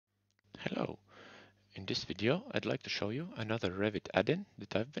Hello. In this video, I'd like to show you another Revit add-in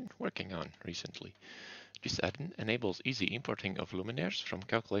that I've been working on recently. This add-in enables easy importing of luminaires from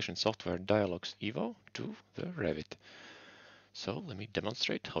calculation software Dialux EVO to the Revit. So let me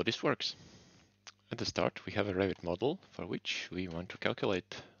demonstrate how this works. At the start, we have a Revit model for which we want to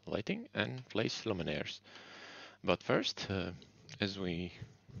calculate lighting and place luminaires. But first, as we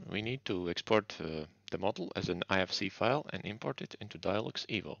need to export the model as an IFC file and import it into Dialux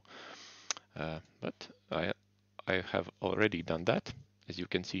EVO. But I have already done that, as you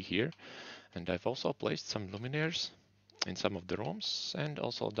can see here, and I've also placed some luminaires in some of the rooms and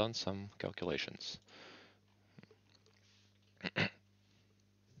also done some calculations.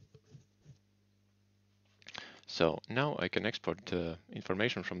 So now I can export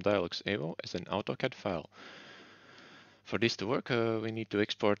information from Dialux EVO as an AutoCAD file. For this to work, we need to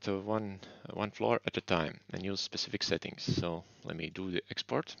export one floor at a time and use specific settings. So let me do the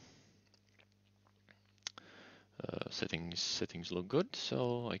export. Settings look good,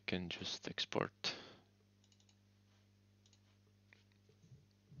 so I can just export.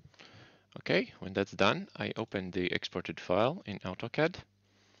 Okay, when that's done, I open the exported file in AutoCAD.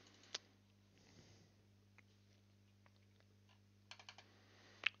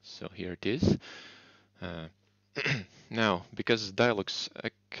 So here it is. Now, because Dialux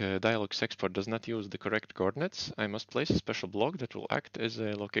export does not use the correct coordinates, I must place a special block that will act as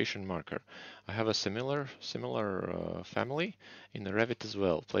a location marker. I have a similar family in the Revit as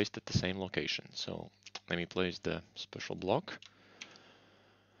well, placed at the same location. So let me place the special block.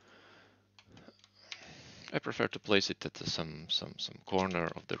 I prefer to place it at some corner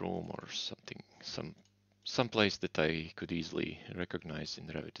of the room or something, some place that I could easily recognize in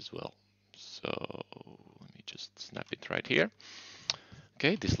Revit as well. So let me just snap it right here.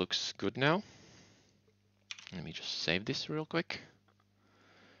 Okay, this looks good now. Let me just save this real quick.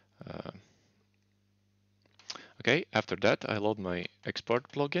 Okay, after that I load my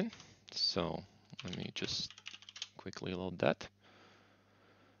export plugin. So let me just quickly load that.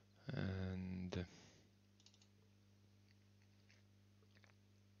 And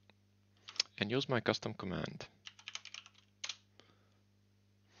use my custom command.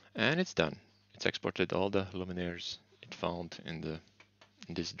 And it's done. It's exported all the luminaires it found in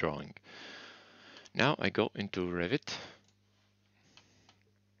this drawing. Now I go into Revit.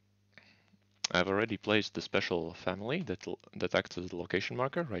 I've already placed the special family that acts as the location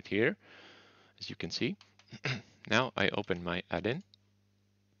marker right here, as you can see. Now I open my add-in.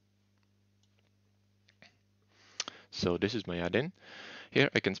 So this is my add-in. Here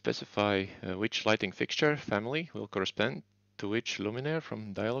I can specify which lighting fixture family will correspond to which luminaire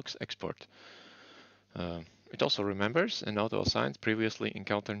from Dialux export. It also remembers and auto-assigns previously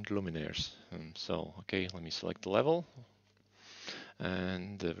encountered luminaires. So, okay, let me select the level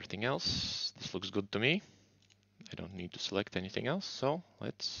and everything else. This looks good to me. I don't need to select anything else. So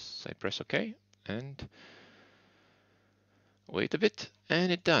I press OK and wait a bit,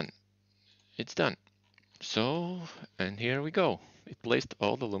 and it's done. So, and here we go. It placed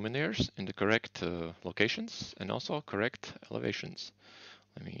all the luminaires in the correct locations and also correct elevations.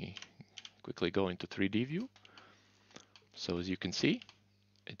 Let me quickly go into 3D view. So as you can see,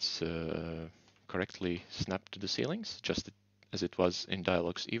 it's correctly snapped to the ceilings, just as it was in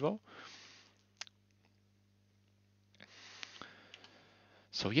Dialux EVO.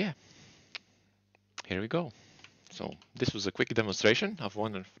 So yeah, here we go. So this was a quick demonstration of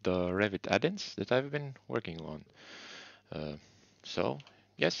one of the Revit add-ins that I've been working on. So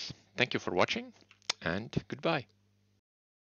yes, thank you for watching and goodbye.